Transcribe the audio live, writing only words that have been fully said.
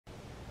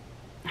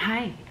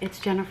Hi,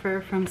 it's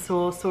Jennifer from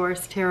Soul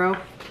Source Tarot,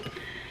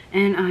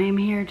 and I am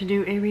here to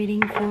do a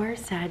reading for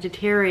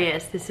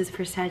Sagittarius. This is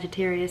for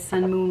Sagittarius,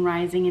 Sun, Moon,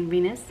 Rising, and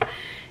Venus,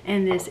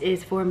 and this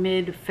is for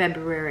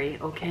mid-February,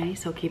 okay?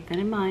 So keep that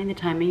in mind. The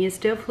timing is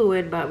still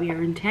fluid, but we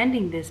are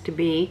intending this to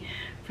be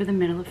for the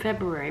middle of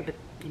February, but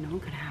you know,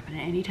 it could happen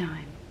at any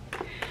time.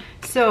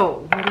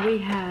 So, what do we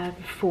have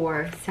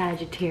for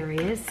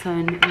Sagittarius,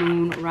 Sun,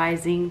 Moon,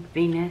 Rising,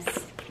 Venus?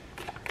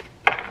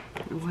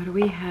 What do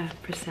we have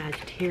for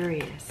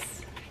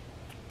Sagittarius?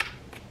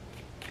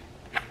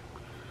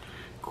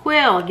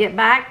 Quill, get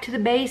back to the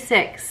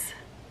basics.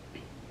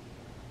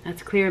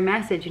 That's a clear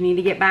message. You need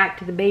to get back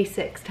to the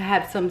basics to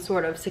have some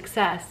sort of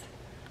success.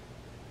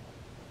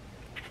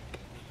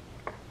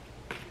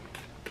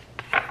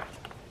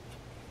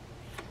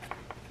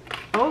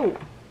 Oh,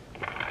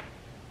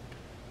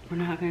 we're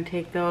not going to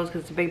take those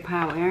because it's a big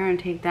pile. We're going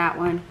to take that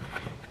one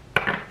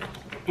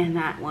and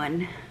that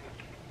one.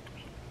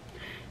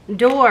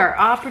 Door,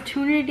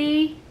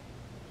 opportunity.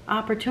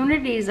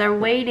 Opportunities are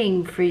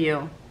waiting for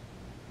you.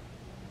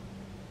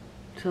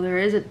 So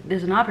there's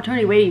an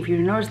opportunity waiting for you.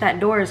 Notice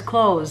that door is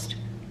closed.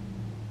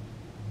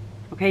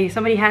 Okay,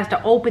 somebody has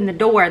to open the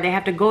door. They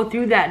have to go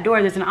through that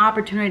door. There's an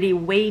opportunity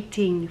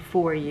waiting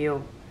for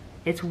you.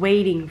 It's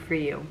waiting for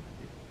you.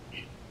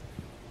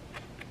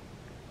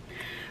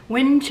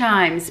 Wind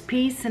chimes,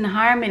 peace and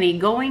harmony.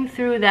 Going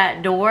through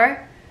that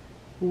door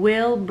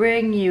will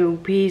bring you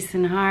peace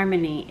and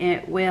harmony.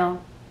 It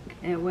will.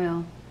 It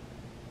will.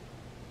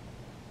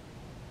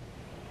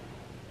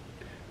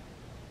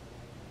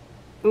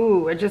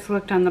 Ooh, I just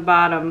looked on the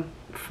bottom.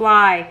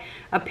 Fly,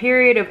 a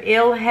period of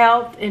ill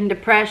health and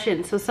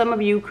depression. So some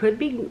of you could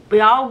be, we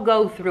all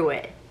go through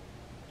it.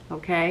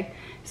 Okay?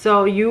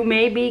 So you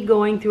may be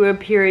going through a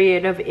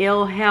period of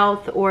ill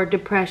health or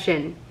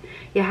depression.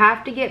 You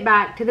have to get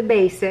back to the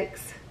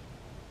basics.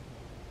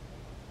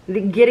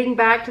 Getting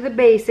back to the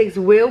basics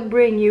will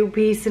bring you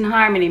peace and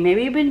harmony.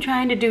 Maybe you've been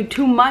trying to do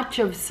too much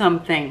of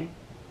something.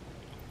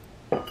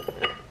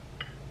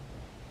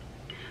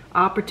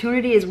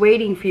 Opportunity is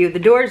waiting for you. The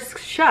door's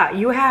shut.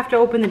 You have to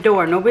open the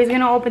door. Nobody's going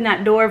to open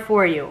that door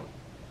for you.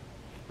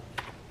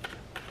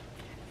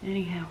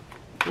 Anyhow,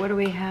 what do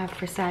we have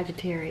for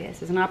Sagittarius?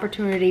 There's an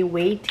opportunity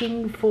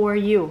waiting for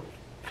you.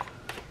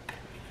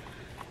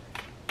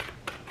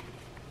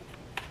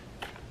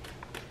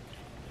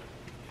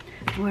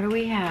 What do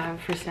we have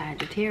for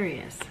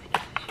Sagittarius? I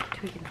guess I should have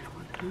taken that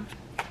one,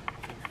 huh?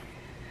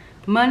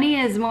 Money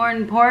is more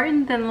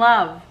important than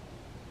love.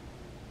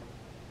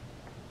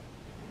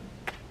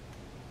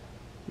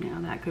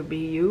 Now that could be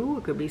you.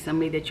 It could be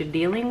somebody that you're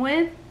dealing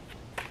with.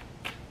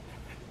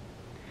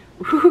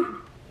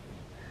 Woo.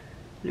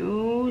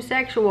 New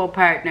sexual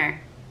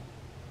partner.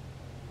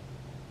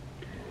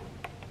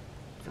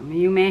 Some of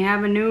you may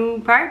have a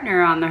new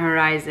partner on the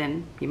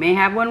horizon. You may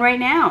have one right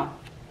now.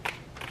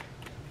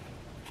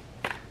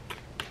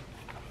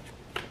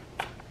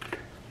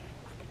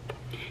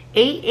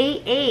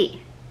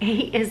 888.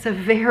 8 is a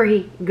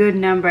very good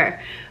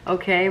number.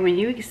 Okay, when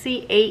you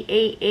see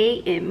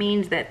 888, it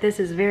means that this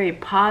is very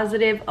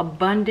positive,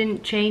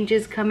 abundant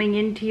changes coming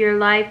into your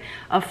life,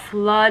 a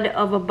flood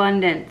of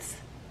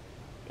abundance.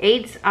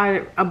 8s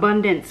are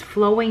abundance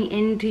flowing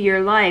into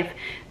your life.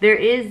 There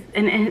is,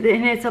 and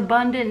it's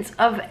abundance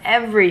of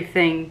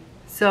everything.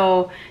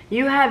 So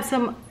you have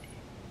some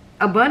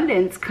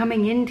abundance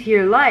coming into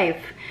your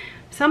life.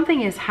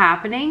 Something is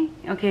happening.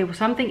 Okay, well,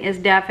 something is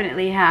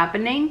definitely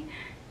happening.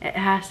 It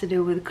has to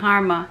do with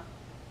karma.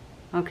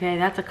 Okay,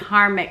 that's a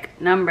karmic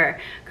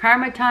number.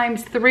 Karma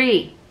times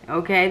 3.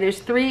 Okay, there's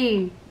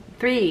three,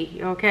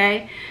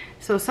 okay?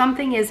 So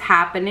something is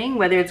happening,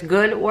 whether it's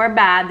good or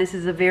bad. This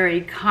is a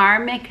very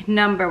karmic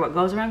number. What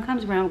goes around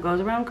comes around, what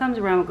goes around comes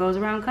around, what goes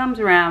around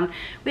comes around.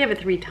 We have it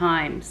 3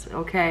 times,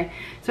 okay?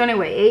 So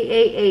anyway,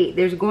 888,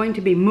 there's going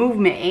to be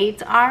movement.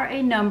 8s are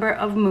a number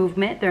of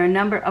movement. They're a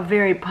number of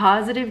very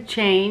positive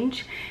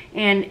change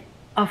and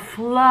a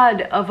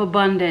flood of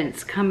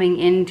abundance coming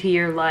into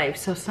your life.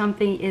 So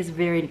something is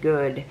very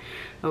good,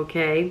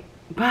 okay?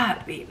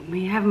 But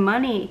we have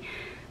money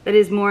that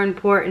is more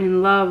important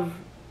in love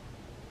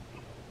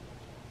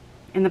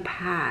in the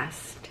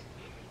past.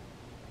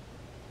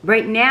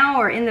 Right now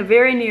or in the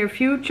very near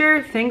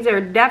future, things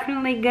are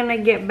definitely gonna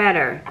get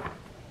better.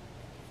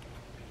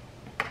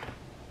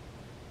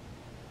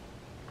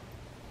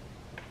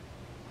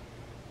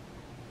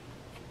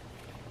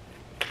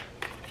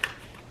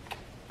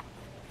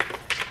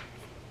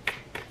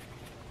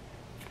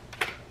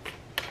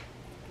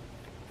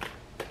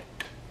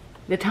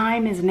 The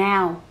time is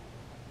now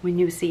when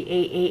you see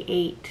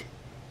 888.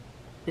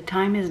 The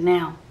time is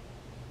now.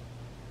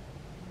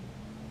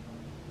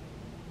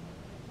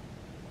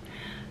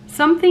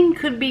 Something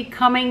could be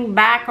coming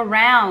back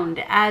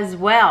around as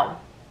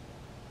well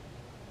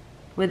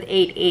with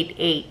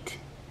 888.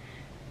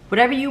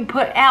 Whatever you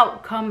put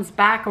out comes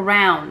back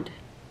around.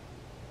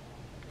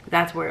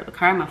 That's where the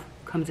karma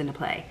comes into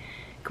play.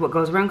 What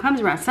goes around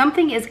comes around.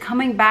 Something is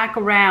coming back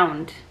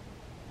around.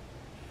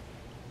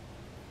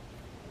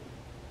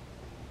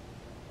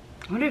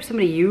 I wonder if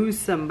somebody used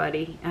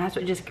somebody. And that's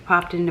what just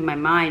popped into my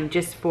mind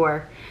just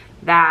for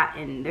that.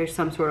 And there's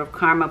some sort of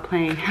karma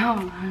playing.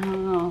 Oh, I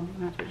don't know.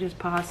 That's what just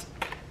paused.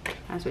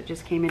 That's what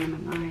just came into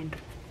my mind.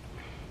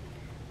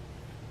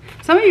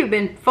 Some of you have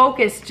been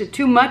focused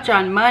too much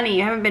on money.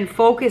 You haven't been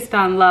focused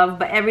on love,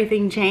 but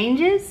everything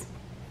changes.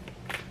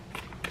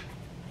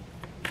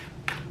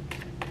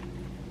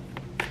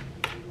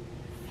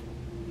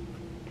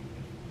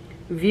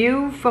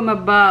 View from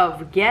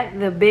above. Get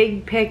the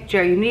big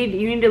picture. You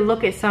need to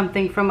look at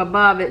something from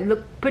above.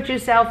 Put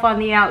yourself on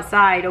the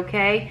outside,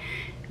 okay?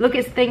 Look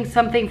at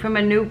something from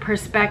a new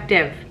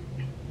perspective.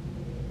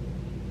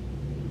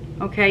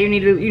 Okay, you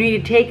need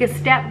to take a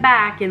step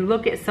back and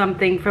look at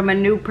something from a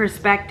new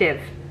perspective.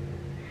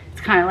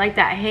 It's kind of like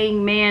that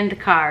hangman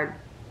card,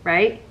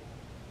 right?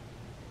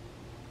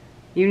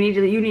 You need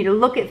to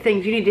look at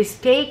things. You need to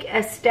take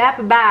a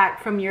step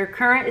back from your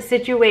current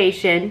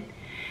situation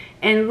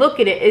and look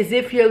at it as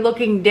if you're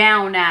looking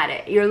down at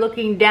it. You're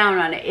looking down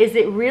on it. Is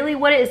it really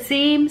what it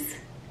seems?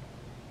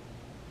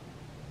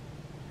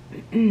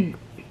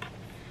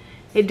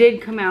 It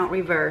did come out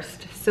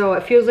reversed. So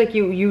it feels like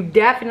you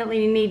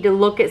definitely need to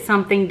look at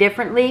something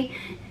differently.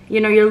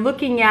 You know, you're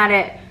looking at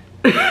it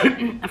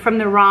from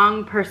the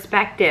wrong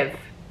perspective.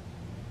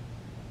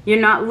 You're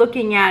not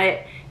looking at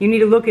it. You need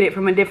to look at it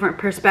from a different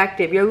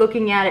perspective. You're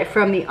looking at it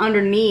from the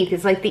underneath.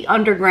 It's like the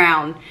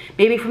underground.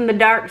 Maybe from the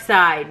dark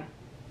side.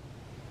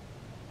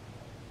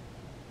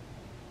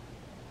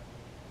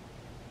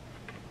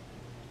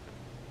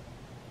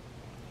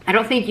 I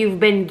don't think you've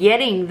been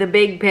getting the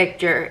big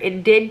picture.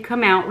 It did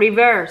come out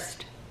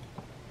reversed.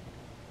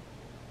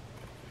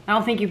 I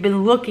don't think you've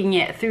been looking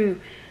at it through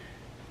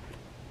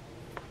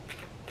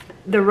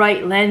the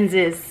right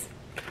lenses.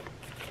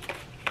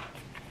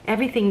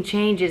 Everything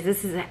changes.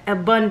 This is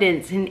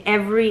abundance in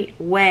every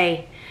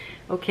way,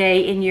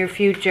 okay, in your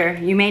future.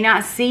 You may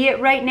not see it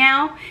right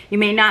now. You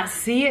may not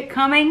see it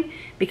coming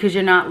because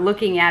you're not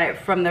looking at it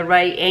from the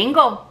right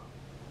angle.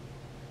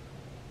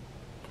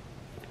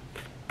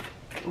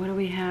 What do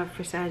we have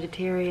for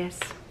Sagittarius?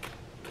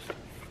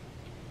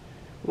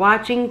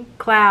 Watching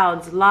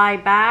clouds. Lie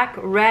back,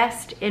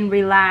 rest, and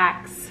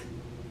relax.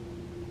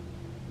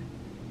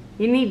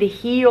 You need to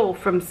heal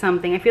from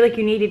something. I feel like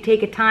you need to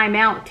take a time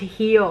out to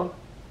heal.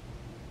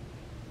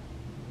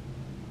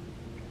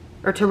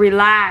 Or to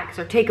relax,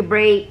 or take a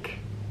break.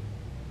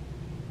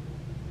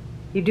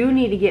 You do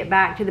need to get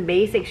back to the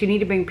basics. You need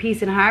to bring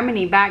peace and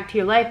harmony back to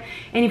your life.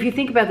 And if you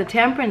think about the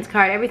Temperance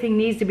card, everything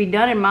needs to be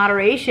done in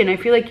moderation. I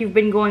feel like you've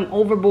been going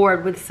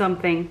overboard with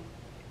something.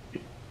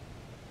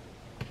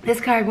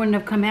 This card wouldn't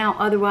have come out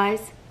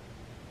otherwise.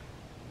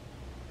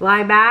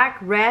 Lie back,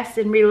 rest,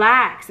 and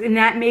relax. And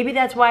maybe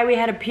that's why we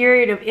had a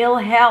period of ill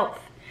health.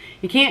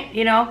 You can't,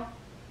 you know,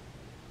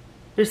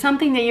 there's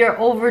something that you're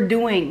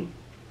overdoing.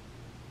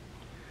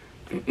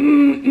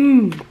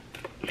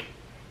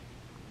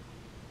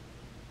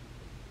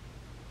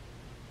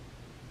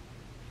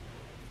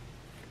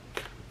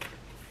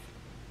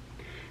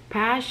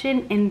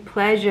 Passion and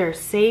pleasure.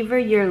 Savor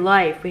your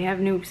life. We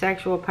have new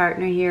sexual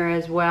partner here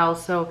as well.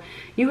 So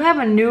you have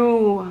a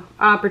new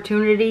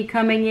opportunity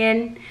coming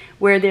in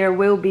where there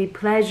will be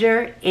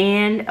pleasure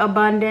and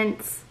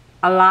abundance.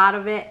 A lot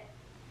of it.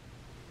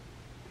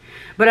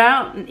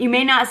 But you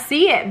may not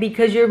see it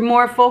because you're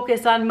more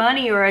focused on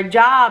money or a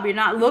job. You're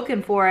not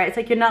looking for it. It's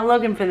like you're not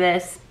looking for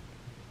this.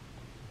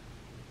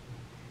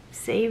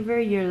 Savor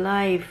your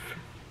life.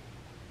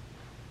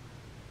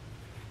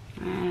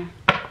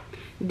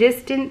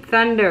 Distant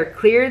thunder.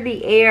 Clear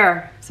the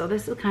air. So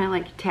this is kind of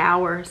like a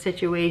tower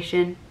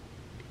situation.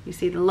 You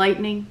see the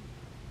lightning?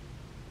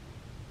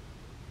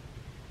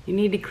 You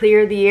need to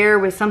clear the air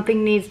with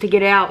something needs to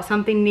get out.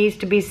 Something needs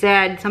to be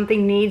said.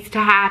 Something needs to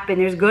happen.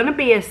 There's going to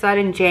be a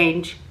sudden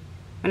change.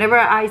 Whenever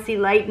I see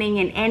lightning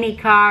in any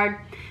card,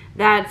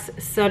 that's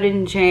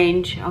sudden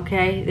change,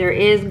 okay? There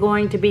is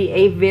going to be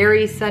a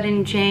very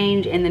sudden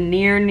change in the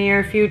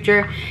near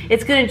future.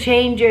 It's going to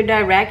change your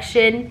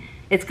direction.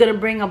 It's going to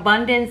bring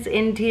abundance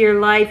into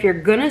your life. You're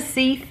going to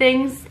see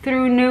things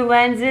through new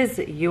lenses.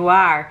 You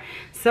are.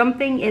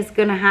 Something is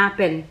going to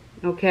happen,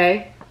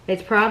 okay?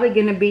 It's probably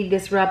going to be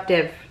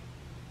disruptive.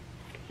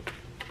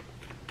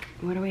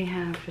 What do we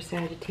have for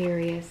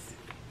Sagittarius?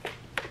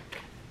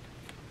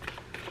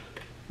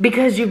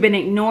 Because you've been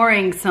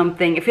ignoring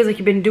something. It feels like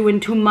you've been doing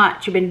too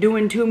much. You've been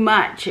doing too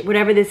much.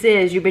 Whatever this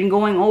is, you've been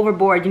going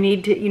overboard. You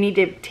need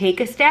to take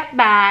a step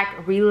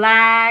back,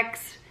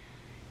 relax,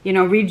 you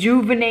know,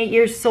 rejuvenate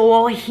your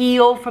soul,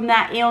 heal from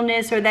that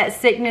illness or that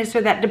sickness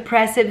or that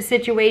depressive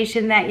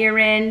situation that you're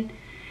in.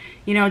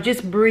 You know,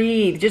 just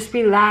breathe, just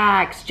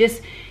relax,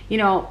 just, you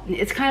know,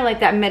 it's kind of like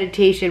that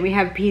meditation. We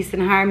have peace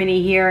and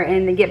harmony here,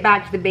 and then get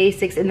back to the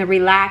basics and the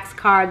relax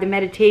card, the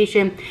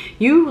meditation.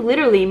 You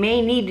literally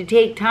may need to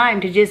take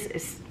time to just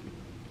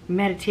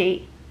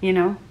meditate, you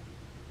know.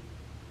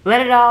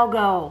 Let it all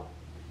go.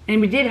 And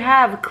we did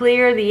have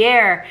clear the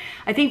air.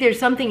 I think there's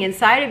something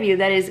inside of you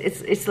that is,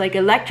 it's like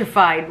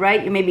electrified,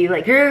 right? You may be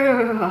like, you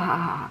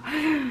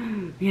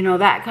know,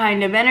 that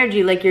kind of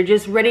energy, like you're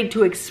just ready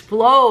to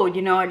explode,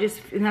 you know. And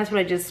that's what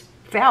I just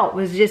felt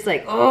was just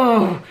like,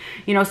 oh,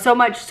 you know, so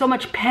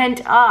much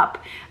pent up.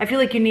 I feel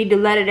like you need to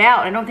let it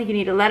out. I don't think you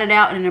need to let it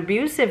out in an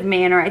abusive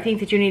manner. I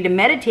think that you need to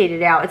meditate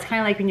it out. It's kind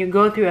of like when you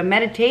go through a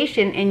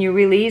meditation and you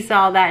release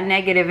all that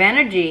negative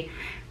energy.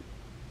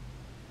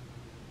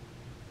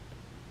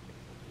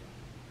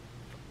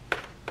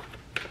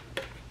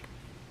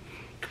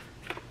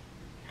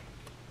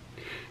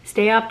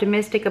 Stay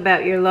optimistic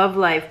about your love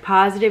life.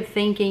 Positive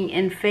thinking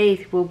and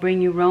faith will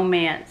bring you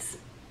romance.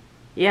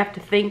 You have to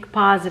think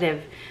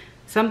positive.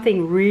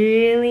 Something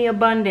really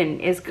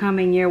abundant is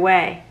coming your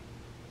way.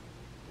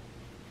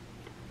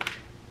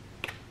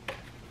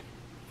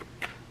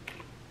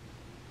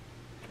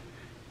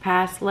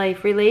 Past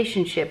life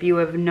relationship. You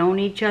have known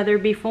each other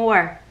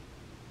before.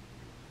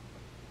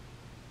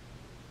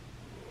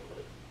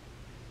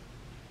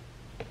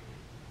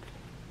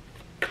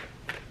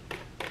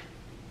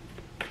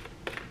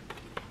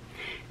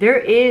 There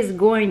is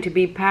going to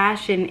be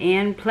passion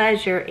and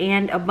pleasure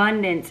and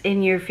abundance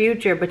in your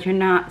future, but you're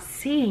not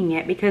seeing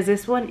it because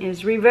this one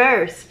is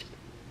reversed.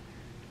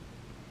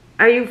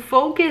 Are you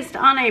focused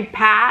on a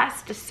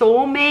past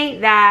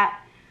soulmate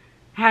that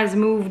has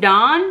moved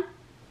on?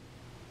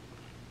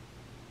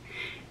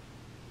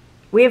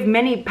 We have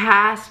many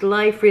past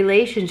life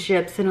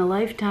relationships in a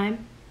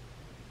lifetime.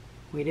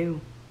 We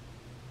do.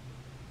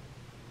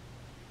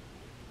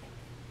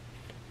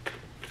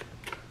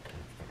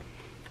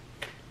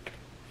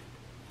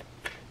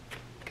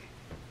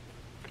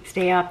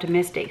 Stay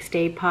optimistic,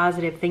 stay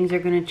positive. Things are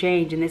going to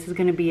change, and this is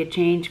going to be a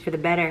change for the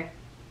better.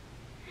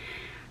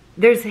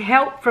 There's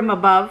help from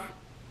above.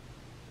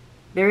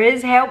 There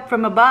is help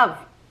from above.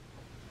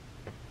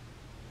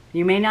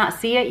 You may not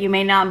see it, you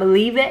may not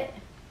believe it.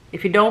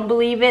 If you don't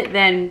believe it,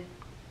 then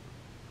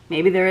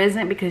maybe there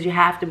isn't, because you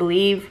have to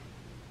believe.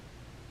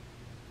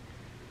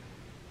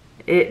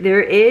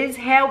 There is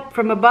help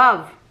from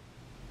above.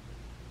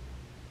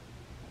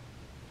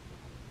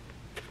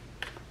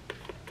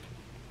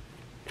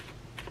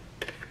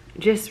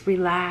 Just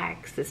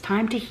relax. It's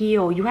time to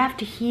heal. You have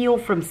to heal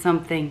from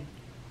something.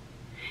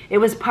 It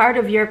was part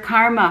of your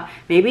karma.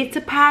 Maybe it's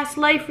a past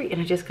life.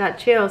 And I just got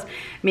chills.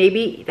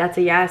 Maybe that's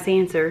a yes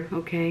answer.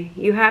 Okay.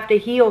 You have to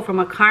heal from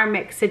a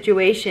karmic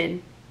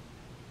situation.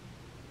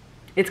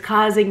 It's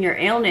causing your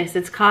illness.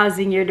 It's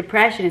causing your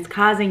depression. It's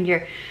causing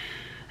your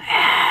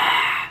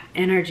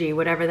energy,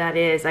 whatever that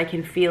is. I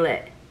can feel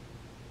it.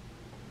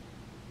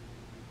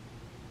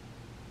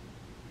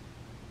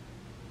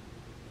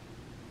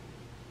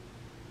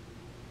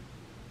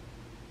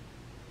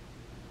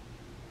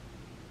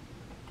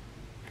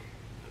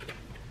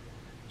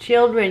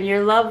 Children,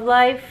 your love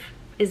life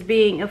is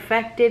being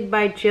affected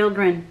by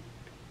children.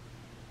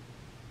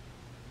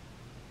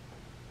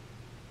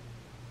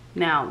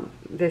 Now,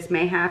 this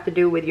may have to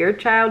do with your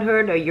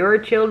childhood or your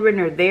children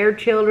or their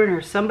children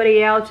or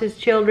somebody else's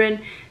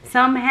children.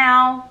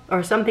 Somehow,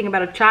 or something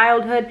about a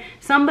childhood,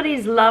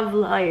 somebody's love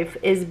life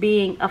is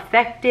being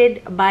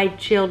affected by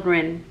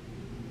children.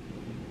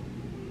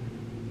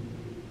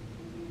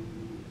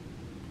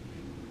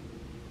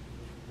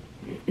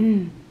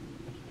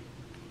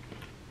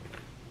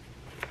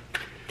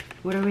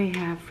 What do we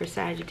have for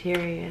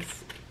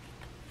Sagittarius?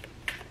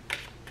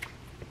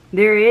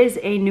 There is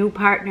a new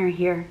partner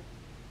here.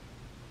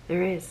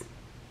 There is.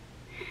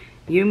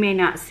 You may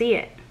not see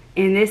it.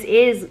 And this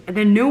is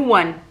the new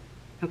one.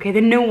 Okay, the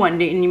new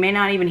one. And you may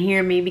not even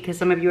hear me because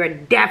some of you are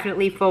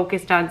definitely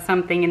focused on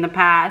something in the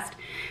past,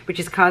 which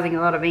is causing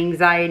a lot of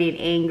anxiety and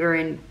anger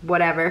and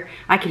whatever.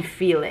 I can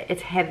feel it.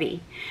 It's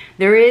heavy.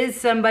 There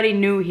is somebody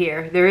new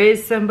here. There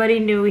is somebody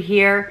new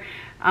here.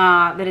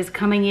 That is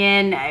coming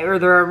in, or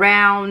they're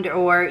around,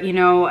 or you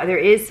know, there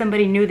is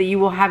somebody new that you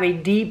will have a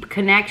deep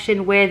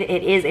connection with.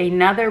 It is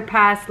another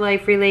past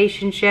life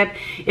relationship.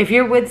 If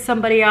you're with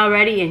somebody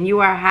already and you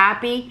are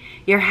happy,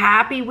 you're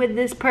happy with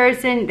this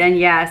person, then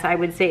yes, I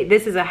would say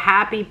this is a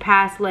happy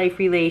past life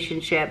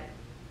relationship.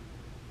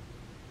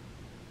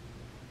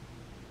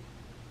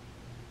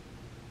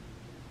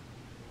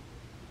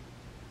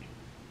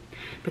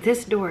 But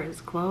this door is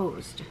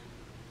closed.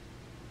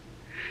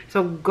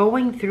 So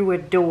going through a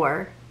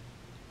door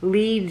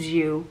leads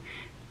you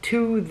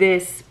to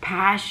this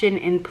passion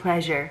and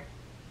pleasure.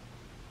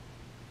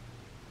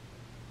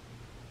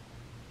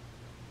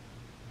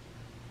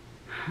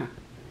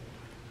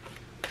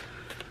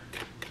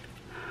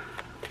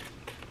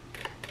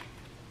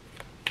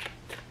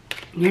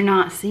 You're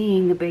not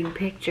seeing the big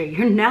picture.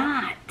 You're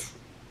not.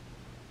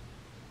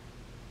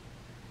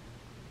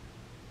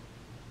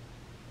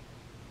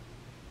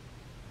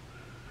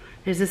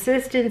 There's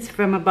assistance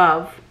from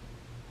above.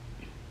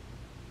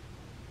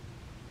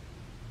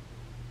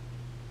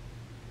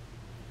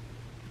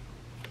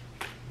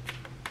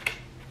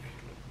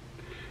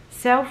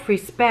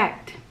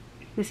 Self-respect.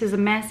 This is a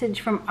message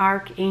from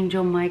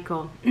Archangel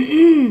Michael.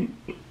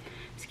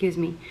 Excuse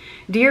me.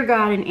 Dear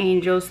God and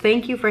angels,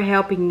 thank you for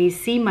helping me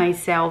see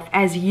myself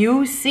as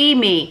you see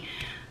me.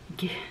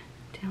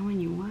 Telling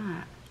you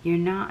what? You're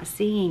not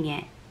seeing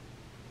it.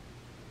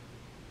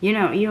 You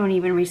know, you don't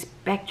even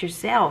respect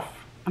yourself.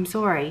 I'm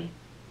sorry.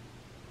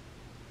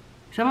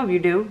 Some of you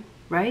do,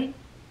 right?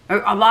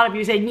 Or a lot of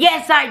you saying,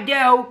 yes, I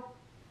do.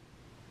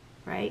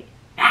 Right?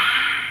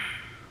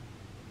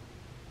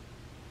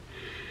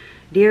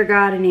 Dear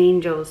God and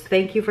angels,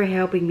 thank you for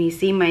helping me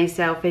see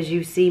myself as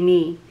you see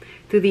me,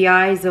 through the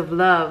eyes of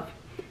love.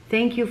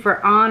 Thank you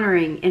for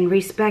honoring and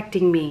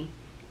respecting me.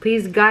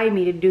 Please guide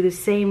me to do the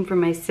same for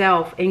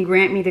myself and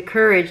grant me the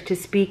courage to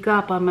speak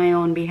up on my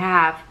own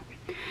behalf.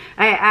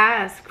 I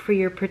ask for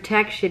your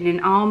protection in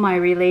all my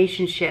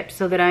relationships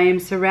so that I am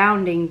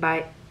surrounded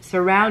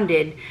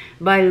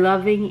by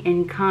loving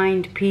and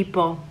kind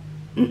people.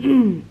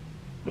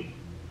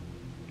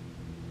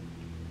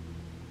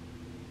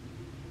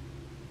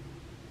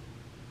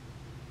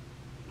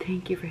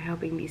 Thank you for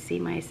helping me see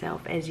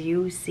myself as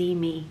you see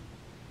me.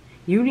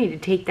 You need to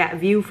take that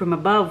view from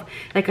above.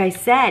 Like I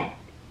said,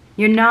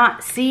 you're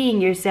not seeing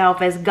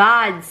yourself as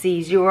God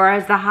sees you or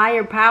as the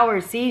higher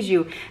power sees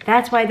you.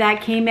 That's why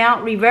that came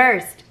out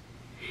reversed.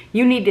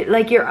 You need to,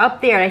 like you're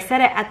up there. I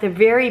said it at the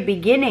very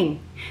beginning.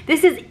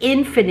 This is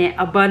infinite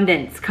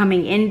abundance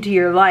coming into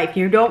your life.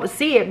 You don't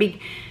see it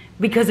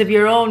because of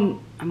your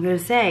own, I'm going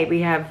to say,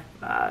 we have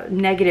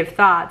negative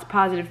thoughts,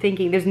 positive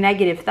thinking. There's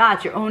negative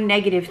thoughts, your own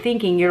negative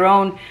thinking, your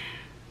own...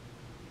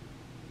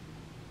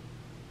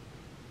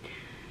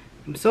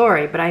 I'm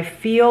sorry, but I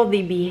feel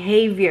the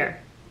behavior.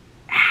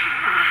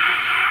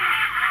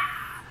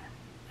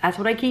 That's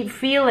what I keep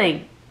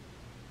feeling.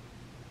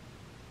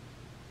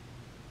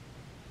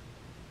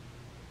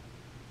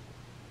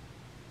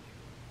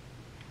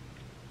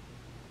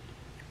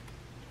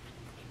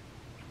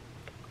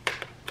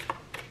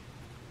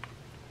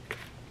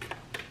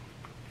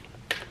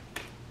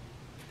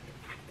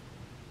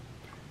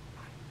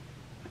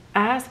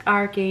 Ask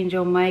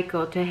Archangel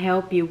Michael to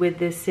help you with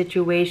this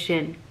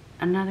situation.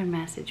 Another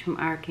message from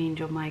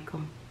Archangel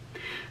Michael.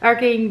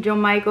 Archangel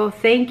Michael,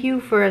 thank you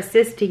for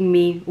assisting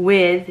me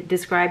with,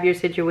 describe your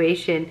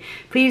situation.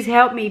 Please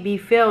help me be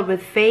filled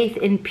with faith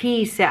and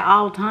peace at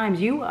all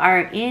times. You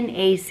are in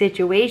a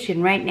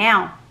situation right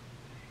now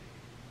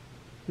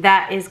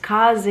that is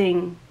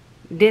causing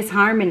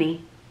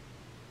disharmony.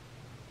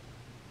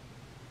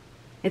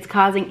 It's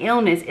causing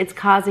illness. It's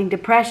causing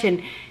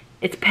depression.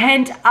 It's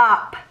pent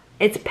up.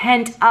 It's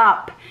pent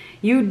up.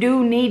 You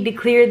do need to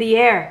clear the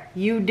air.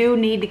 You do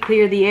need to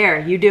clear the air.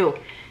 You do.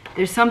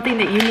 There's something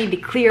that you need to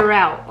clear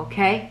out,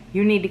 okay?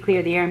 You need to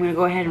clear the air. I'm going to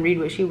go ahead and read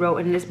what she wrote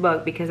in this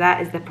book because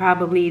that is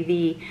probably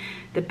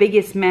the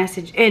biggest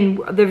message in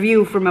the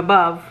view from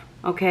above,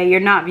 okay? You're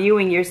not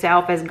viewing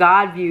yourself as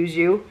God views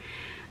you.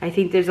 I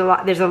think there's a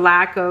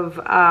lack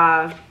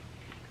of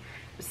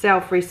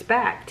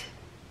self-respect.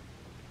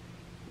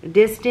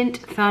 Distant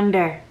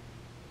thunder.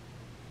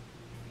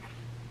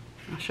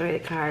 I'll show you the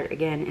card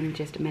again in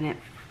just a minute.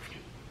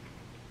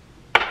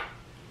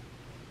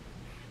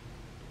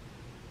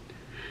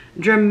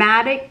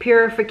 Dramatic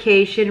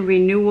purification,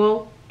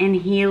 renewal, and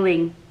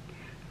healing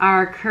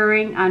are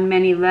occurring on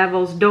many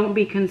levels. Don't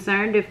be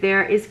concerned if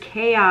there is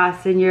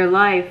chaos in your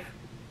life.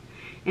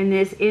 In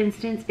this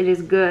instance, it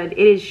is good.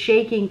 It is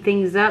shaking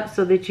things up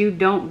so that you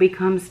don't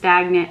become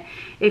stagnant.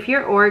 If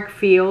your auric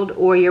field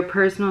or your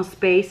personal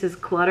space is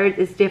cluttered,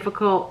 it's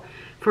difficult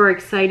for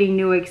exciting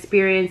new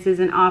experiences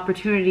and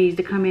opportunities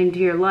to come into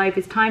your life.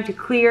 It's time to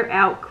clear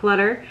out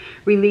clutter,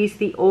 release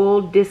the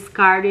old,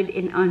 discarded,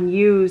 and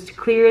unused.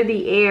 Clear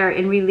the air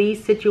and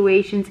release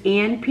situations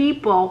and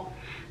people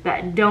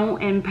that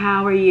don't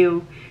empower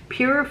you.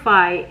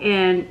 Purify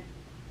and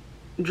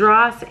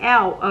dross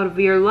out of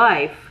your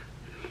life.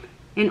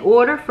 In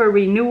order for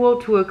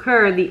renewal to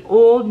occur, the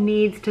old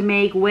needs to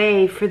make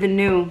way for the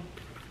new.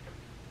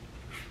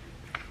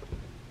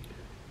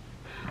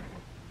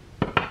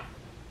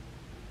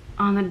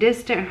 On the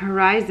distant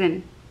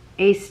horizon,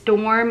 a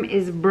storm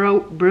is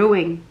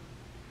brewing.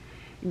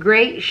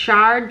 Great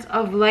shards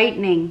of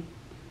lightning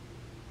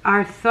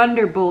are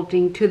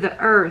thunderbolting to the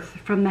earth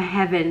from the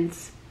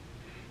heavens.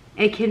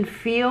 It can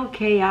feel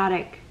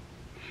chaotic,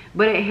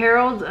 but it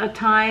heralds a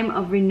time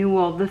of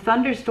renewal. The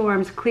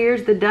thunderstorms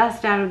clears the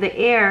dust out of the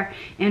air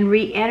and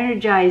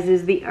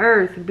re-energizes the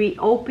earth. Be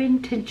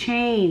open to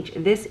change.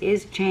 This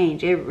is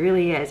change. It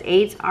really is.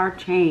 Eights are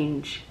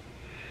change.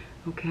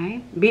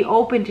 Okay? Be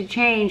open to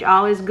change.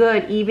 All is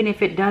good, even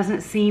if it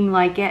doesn't seem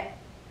like it.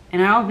 And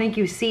I don't think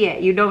you see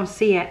it. You don't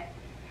see it.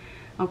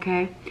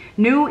 Okay?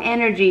 New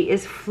energy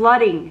is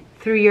flooding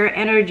through your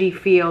energy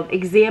field.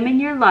 Examine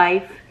your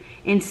life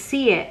and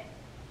see it.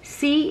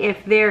 See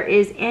if there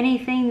is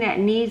anything that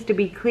needs to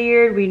be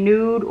cleared,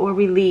 renewed, or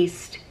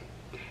released.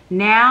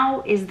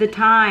 Now is the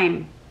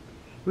time.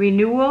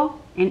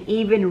 Renewal and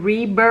even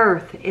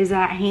rebirth is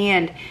at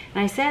hand.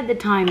 And I said the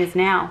time is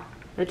now.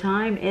 The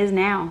time is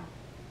now.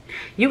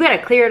 You got to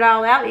clear it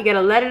all out. You got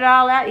to let it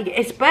all out.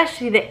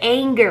 Especially the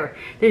anger.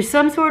 There's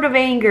some sort of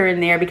anger in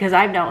there because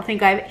I don't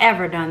think I've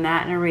ever done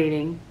that in a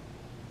reading.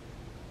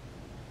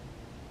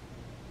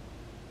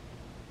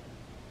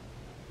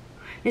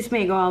 This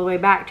may go all the way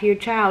back to your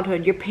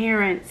childhood, your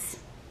parents.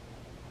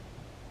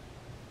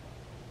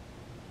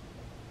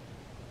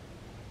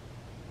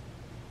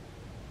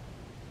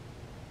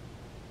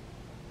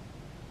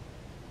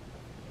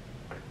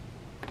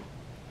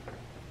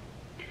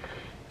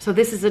 So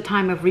this is a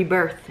time of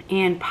rebirth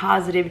and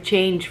positive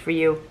change for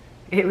you.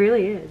 It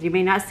really is. You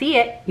may not see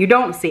it. You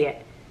don't see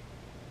it.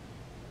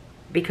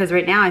 Because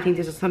right now I think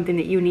this is something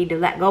that you need to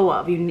let go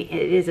of. It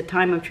is a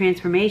time of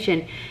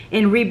transformation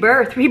and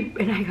rebirth.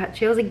 And I got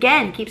chills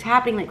again. It keeps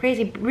happening like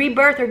crazy.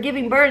 Rebirth or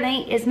giving birth,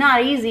 it's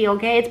not easy,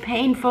 okay? It's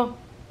painful.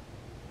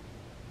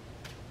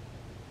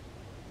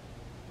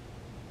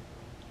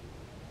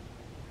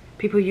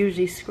 People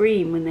usually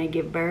scream when they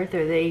give birth,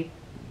 or they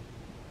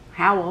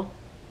howl.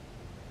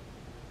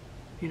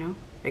 You know,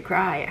 they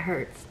cry. It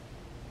hurts.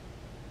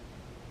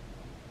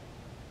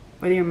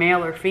 Whether you're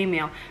male or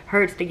female, it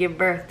hurts to give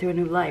birth to a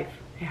new life.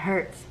 It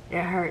hurts.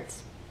 It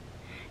hurts.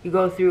 You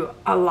go through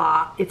a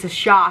lot. It's a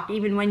shock.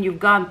 Even when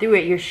you've gone through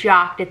it, you're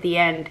shocked at the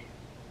end.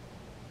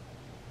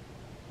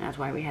 That's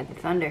why we had the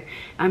thunder.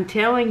 I'm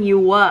telling you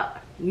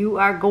what, you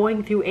are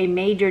going through a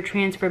major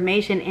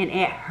transformation, and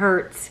it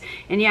hurts.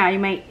 And yeah, you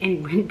might,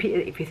 and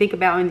if you think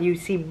about when you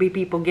see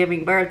people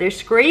giving birth, they're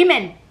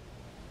screaming.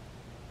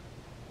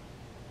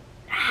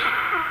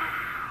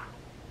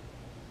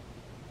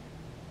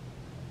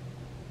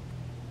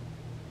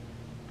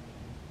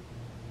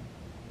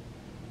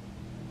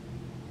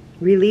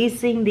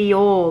 Releasing the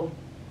old.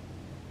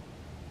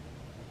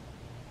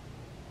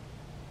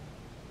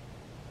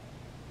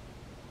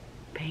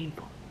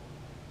 Painful.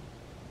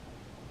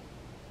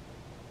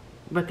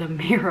 But the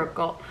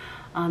miracle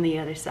on the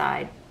other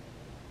side.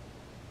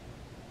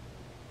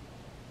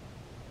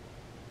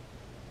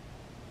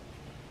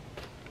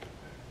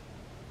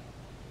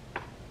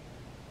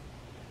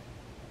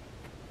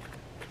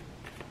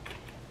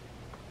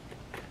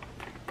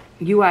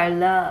 You are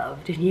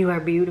loved and you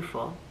are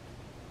beautiful.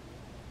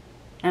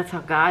 That's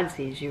how God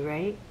sees you,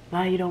 right? A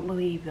lot of you don't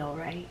believe though,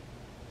 right?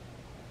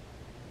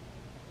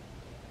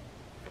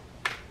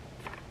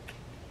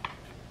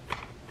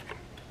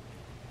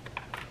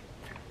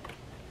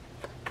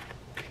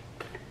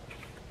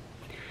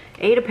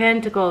 Eight of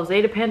Pentacles.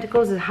 Eight of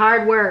Pentacles is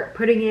hard work,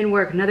 putting in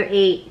work. Another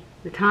 8.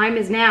 The time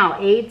is now.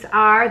 8s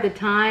are, the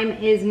time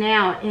is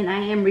now. And I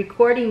am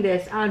recording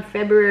this on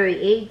February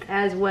 8th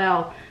as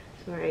well.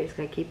 Sorry, I just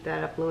gotta keep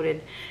that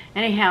uploaded.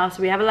 Anyhow,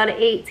 so we have a lot of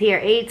 8s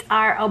here. 8s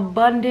are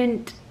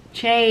abundant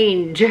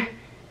change.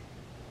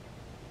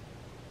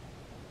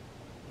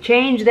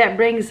 Change that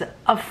brings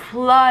a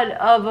flood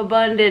of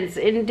abundance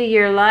into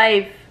your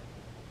life.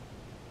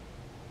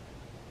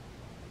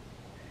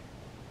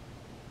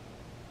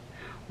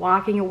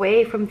 Walking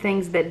away from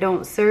things that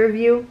don't serve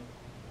you.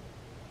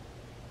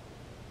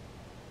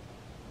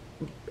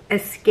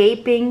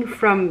 Escaping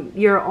from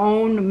your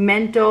own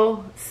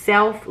mental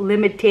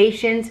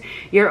self-limitations,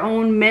 your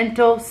own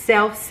mental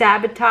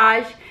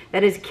self-sabotage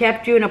that has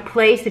kept you in a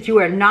place that you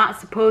are not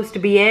supposed to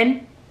be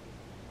in.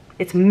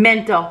 It's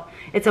mental.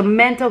 It's a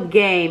mental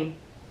game.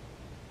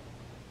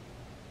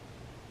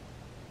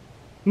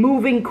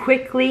 Moving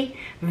quickly,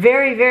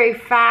 very, very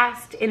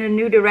fast in a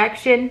new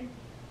direction.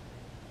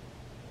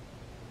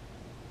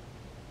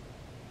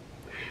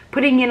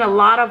 Putting in a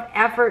lot of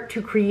effort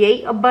to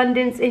create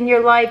abundance in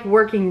your life,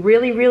 working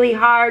really, really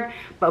hard,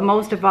 but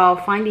most of all,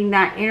 finding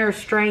that inner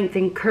strength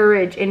and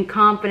courage and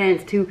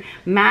confidence to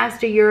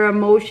master your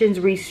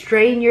emotions,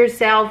 restrain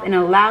yourself, and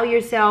allow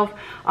yourself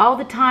all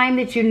the time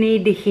that you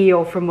need to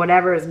heal from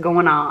whatever is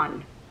going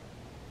on.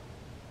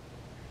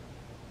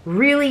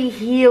 Really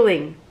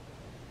healing.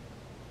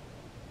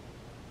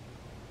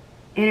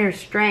 Inner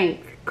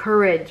strength,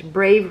 courage,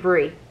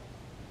 bravery.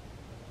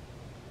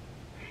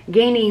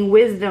 Gaining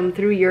wisdom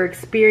through your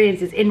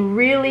experiences and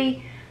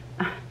really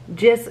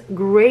just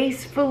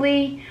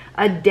gracefully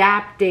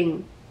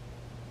adapting.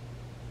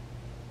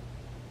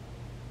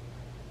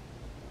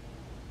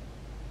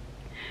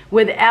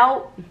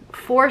 Without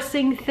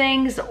forcing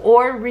things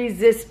or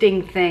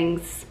resisting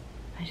things.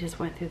 I just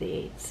went through the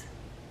 8s.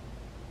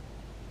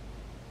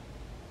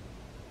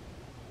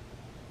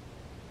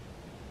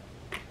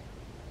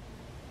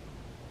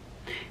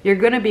 You're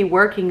going to be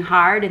working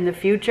hard in the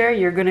future.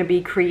 You're going to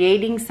be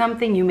creating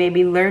something. You may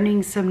be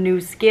learning some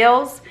new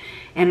skills.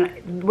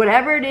 And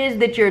whatever it is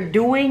that you're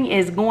doing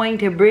is going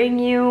to bring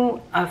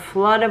you a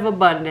flood of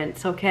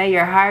abundance, okay?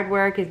 Your hard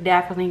work is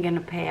definitely going to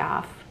pay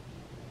off.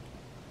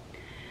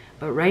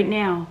 But right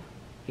now,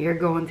 you're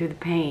going through the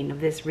pain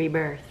of this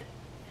rebirth.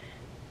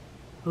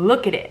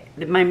 Look at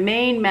it. My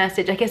main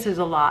message, I guess there's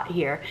a lot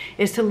here,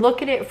 is to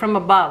look at it from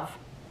above.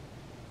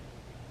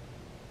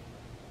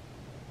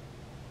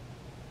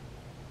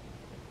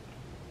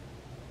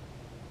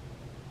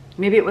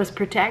 Maybe it was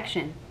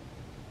protection.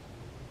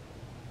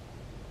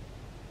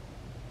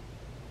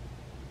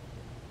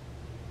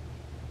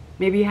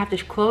 Maybe you have to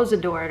close the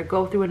door to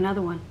go through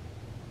another one.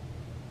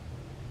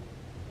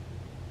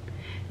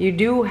 You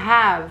do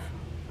have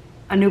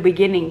a new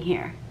beginning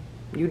here.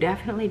 You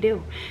definitely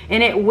do.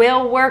 And it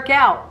will work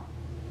out.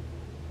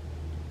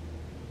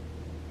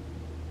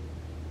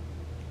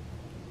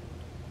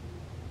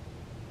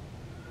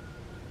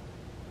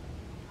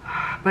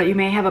 But you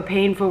may have a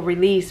painful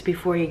release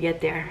before you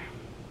get there.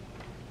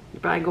 You're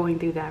probably going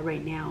through that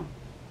right now.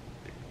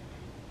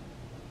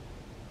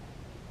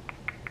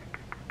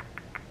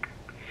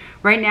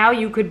 Right now,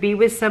 you could be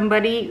with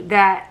somebody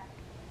that,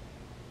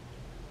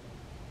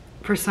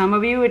 for some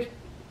of you,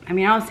 I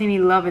don't see any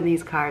love in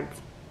these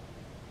cards.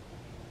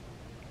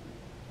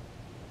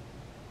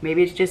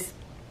 Maybe it's just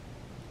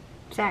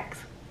sex.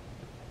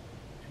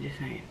 I'm just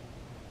saying.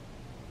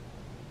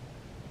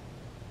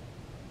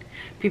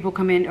 People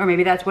come in, or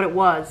maybe that's what it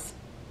was.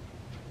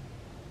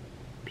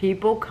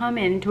 People come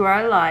into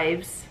our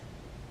lives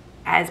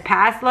as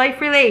past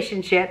life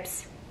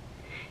relationships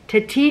to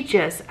teach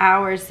us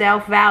our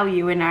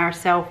self-value and our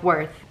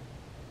self-worth.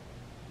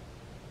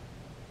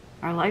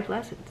 Our life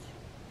lessons.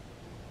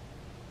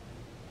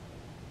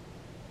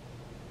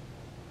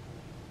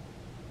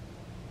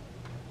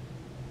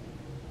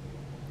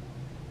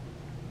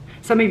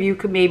 Some of you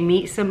may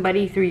meet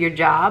somebody through your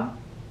job.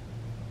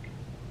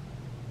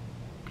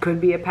 Could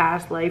be a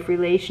past life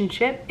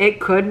relationship. It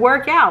could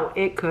work out.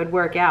 It could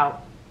work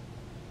out.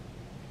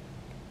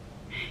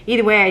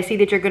 Either way, I see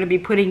that you're going to be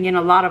putting in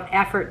a lot of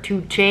effort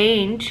to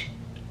change.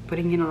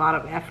 Putting in a lot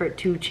of effort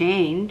to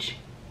change.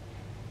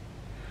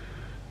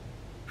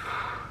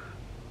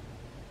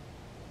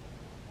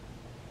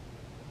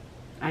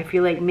 I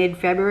feel like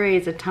mid-February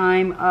is a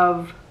time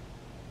of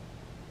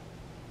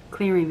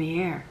clearing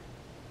the air.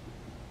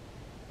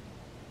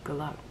 Good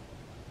luck.